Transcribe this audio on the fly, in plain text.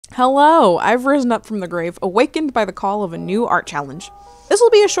Hello! I've risen up from the grave, awakened by the call of a new art challenge. This will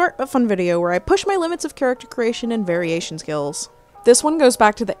be a short but fun video where I push my limits of character creation and variation skills. This one goes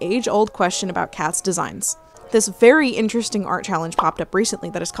back to the age-old question about cats' designs. This very interesting art challenge popped up recently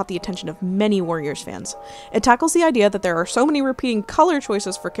that has caught the attention of many Warriors fans. It tackles the idea that there are so many repeating color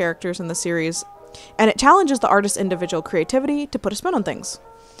choices for characters in the series, and it challenges the artist's individual creativity to put a spin on things.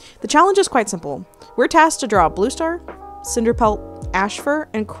 The challenge is quite simple. We're tasked to draw Bluestar, Cinderpelt, Ashfur,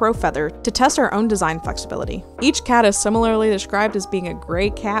 and Crowfeather to test our own design flexibility. Each cat is similarly described as being a gray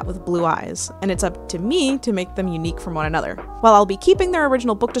cat with blue eyes, and it's up to me to make them unique from one another. While I'll be keeping their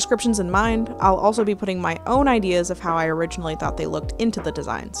original book descriptions in mind, I'll also be putting my own ideas of how I originally thought they looked into the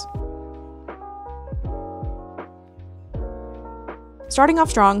designs. Starting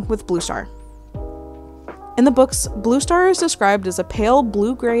off strong with Bluestar. In the books, Bluestar is described as a pale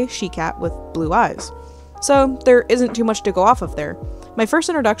blue-gray she-cat with blue eyes. So there isn't too much to go off of there. My first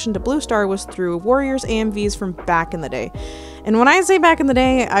introduction to Bluestar was through Warriors AMVs from back in the day. And when I say back in the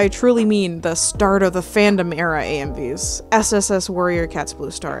day, I truly mean the start of the fandom era AMVs, SSS Warrior Cats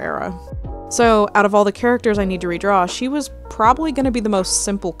Bluestar era. So out of all the characters I need to redraw, she was probably going to be the most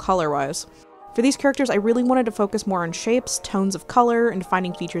simple color-wise. For these characters, I really wanted to focus more on shapes, tones of color, and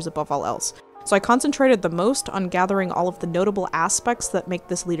defining features above all else. So I concentrated the most on gathering all of the notable aspects that make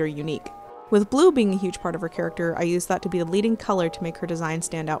this leader unique. With blue being a huge part of her character, I used that to be the leading color to make her design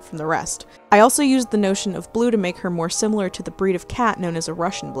stand out from the rest. I also used the notion of blue to make her more similar to the breed of cat known as a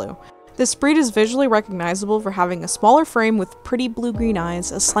Russian blue. This breed is visually recognizable for having a smaller frame with pretty blue-green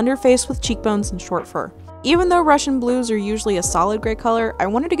eyes, a slender face with cheekbones, and short fur. Even though Russian blues are usually a solid gray color, I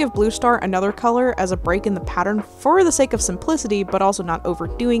wanted to give Bluestar another color as a break in the pattern for the sake of simplicity, but also not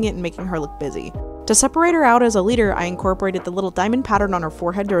overdoing it and making her look busy. To separate her out as a leader, I incorporated the little diamond pattern on her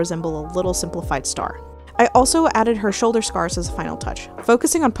forehead to resemble a little simplified star. I also added her shoulder scars as a final touch.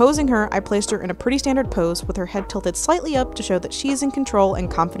 Focusing on posing her, I placed her in a pretty standard pose with her head tilted slightly up to show that she is in control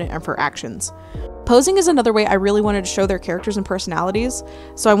and confident of her actions. Posing is another way I really wanted to show their characters and personalities,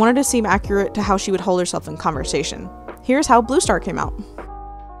 so I wanted to seem accurate to how she would hold herself in conversation. Here's how Bluestar came out.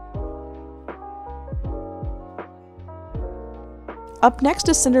 Up next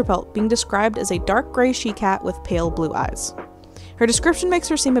is Cinderpelt, being described as a dark gray she-cat with pale blue eyes. Her description makes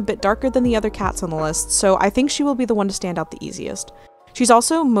her seem a bit darker than the other cats on the list, so I think she will be the one to stand out the easiest. She's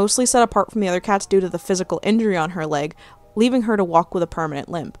also mostly set apart from the other cats due to the physical injury on her leg, leaving her to walk with a permanent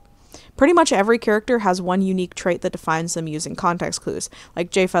limp. Pretty much every character has one unique trait that defines them using context clues,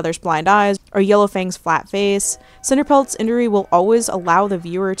 like Jayfeather's blind eyes or Yellowfang's flat face. Cinderpelt's injury will always allow the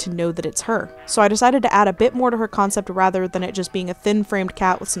viewer to know that it's her, so I decided to add a bit more to her concept rather than it just being a thin-framed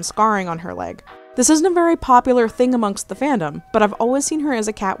cat with some scarring on her leg. This isn't a very popular thing amongst the fandom, but I've always seen her as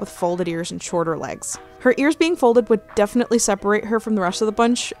a cat with folded ears and shorter legs. Her ears being folded would definitely separate her from the rest of the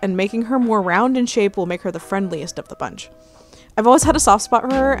bunch, and making her more round in shape will make her the friendliest of the bunch. I've always had a soft spot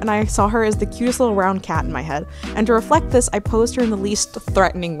for her, and I saw her as the cutest little round cat in my head, and to reflect this, I posed her in the least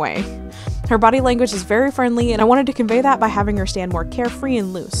threatening way. Her body language is very friendly, and I wanted to convey that by having her stand more carefree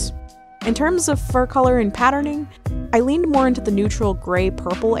and loose. In terms of fur color and patterning, I leaned more into the neutral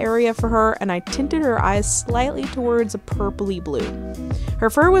gray-purple area for her, and I tinted her eyes slightly towards a purpley blue. Her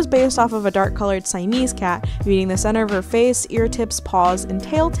fur was based off of a dark-colored Siamese cat, meaning the center of her face, ear tips, paws, and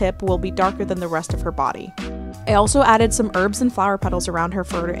tail tip will be darker than the rest of her body. I also added some herbs and flower petals around her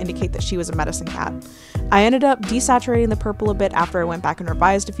fur to indicate that she was a medicine cat. I ended up desaturating the purple a bit after I went back and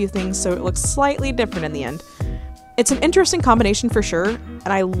revised a few things, so it looks slightly different in the end. It's an interesting combination for sure, and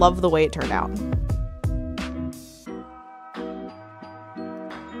I love the way it turned out.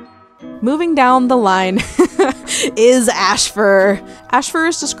 Moving down the line is Ashfur. Ashfur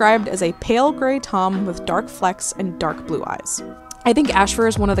is described as a pale gray tom with dark flecks and dark blue eyes. I think Ashfur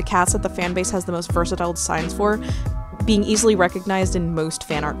is one of the cats that the fanbase has the most versatile designs for, being easily recognized in most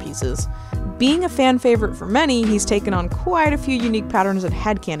fan art pieces. Being a fan favorite for many, he's taken on quite a few unique patterns and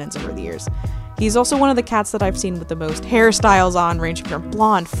headcanons over the years. He's also one of the cats that I've seen with the most hairstyles on, ranging from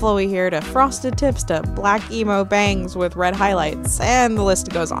blonde, flowy hair to frosted tips to black emo bangs with red highlights, and the list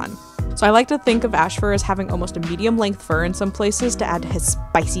goes on. So I like to think of Ashfur as having almost a medium-length fur in some places to add to his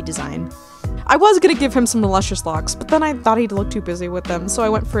spicy design. I was gonna give him some luscious locks, but then I thought he'd look too busy with them, so I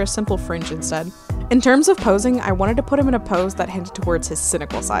went for a simple fringe instead. In terms of posing, I wanted to put him in a pose that hinted towards his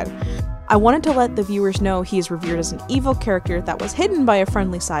cynical side. I wanted to let the viewers know he is revered as an evil character that was hidden by a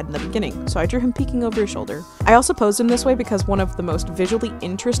friendly side in the beginning, so I drew him peeking over his shoulder. I also posed him this way because one of the most visually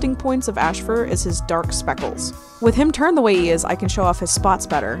interesting points of Ashfur is his dark speckles. With him turned the way he is, I can show off his spots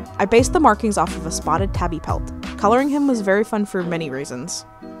better. I based the markings off of a spotted tabby pelt. Coloring him was very fun for many reasons.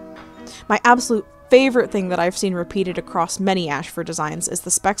 My absolute favorite thing that I've seen repeated across many Ashfur designs is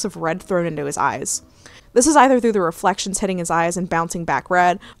the specks of red thrown into his eyes. This is either through the reflections hitting his eyes and bouncing back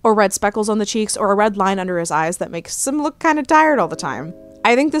red, or red speckles on the cheeks, or a red line under his eyes that makes him look kinda tired all the time.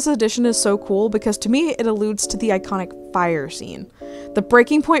 I think this addition is so cool because to me it alludes to the iconic fire scene. The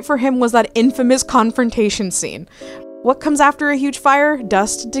breaking point for him was that infamous confrontation scene. What comes after a huge fire?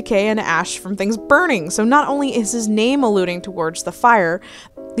 Dust, decay, and ash from things burning. So not only is his name alluding towards the fire,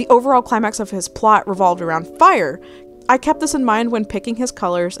 the overall climax of his plot revolved around fire. I kept this in mind when picking his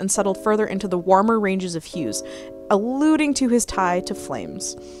colors and settled further into the warmer ranges of hues, alluding to his tie to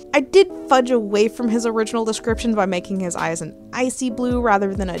flames. I did fudge away from his original description by making his eyes an icy blue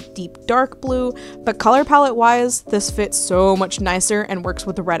rather than a deep dark blue, but color palette wise, this fits so much nicer and works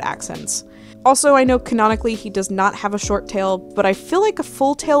with the red accents. Also, I know canonically he does not have a short tail, but I feel like a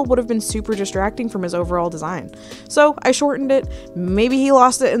full tail would have been super distracting from his overall design. So I shortened it. Maybe he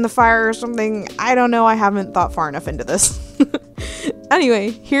lost it in the fire or something. I don't know, I haven't thought far enough into this. Anyway,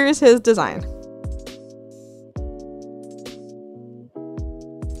 here's his design.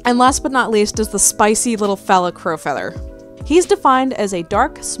 And last but not least is the spicy little fella Crowfeather. He's defined as a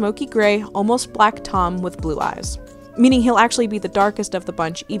dark, smoky gray, almost black tom with blue eyes, meaning he'll actually be the darkest of the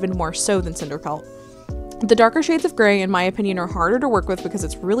bunch, even more so than Cinderpelt. The darker shades of gray, in my opinion, are harder to work with because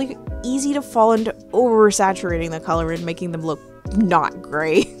it's really easy to fall into oversaturating the color and making them look not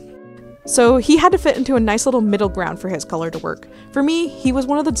gray. So he had to fit into a nice little middle ground for his color to work. For me, he was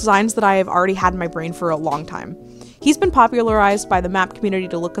one of the designs that I have already had in my brain for a long time. He's been popularized by the map community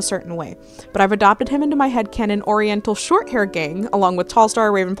to look a certain way, but I've adopted him into my headcanon Oriental short hair gang, along with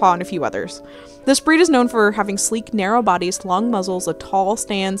Tallstar, Ravenpaw, and a few others. This breed is known for having sleek, narrow bodies, long muzzles, a tall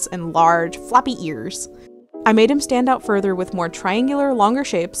stance, and large, flappy ears. I made him stand out further with more triangular, longer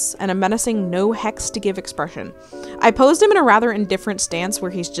shapes, and a menacing no hex to give expression. I posed him in a rather indifferent stance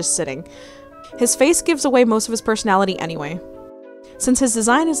where he's just sitting. His face gives away most of his personality anyway. Since his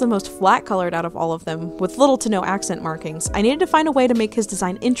design is the most flat colored out of all of them, with little to no accent markings, I needed to find a way to make his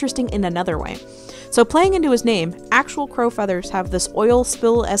design interesting in another way. So playing into his name, actual crow feathers have this oil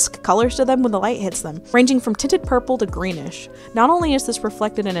spill-esque colors to them when the light hits them, ranging from tinted purple to greenish. Not only is this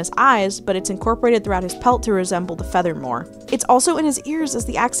reflected in his eyes, but it's incorporated throughout his pelt to resemble the feather more. It's also in his ears as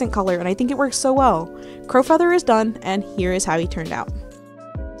the accent color, and I think it works so well. Crowfeather is done, and here is how he turned out.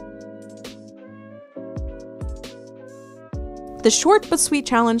 The short but sweet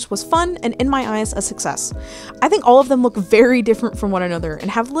challenge was fun and, in my eyes, a success. I think all of them look very different from one another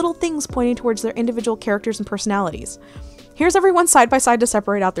and have little things pointing towards their individual characters and personalities. Here's everyone side by side to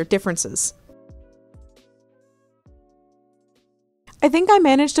separate out their differences. I think I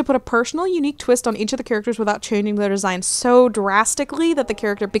managed to put a personal, unique twist on each of the characters without changing their design so drastically that the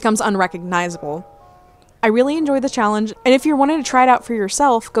character becomes unrecognizable. I really enjoyed the challenge, and if you're wanting to try it out for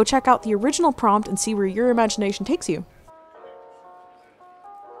yourself, go check out the original prompt and see where your imagination takes you.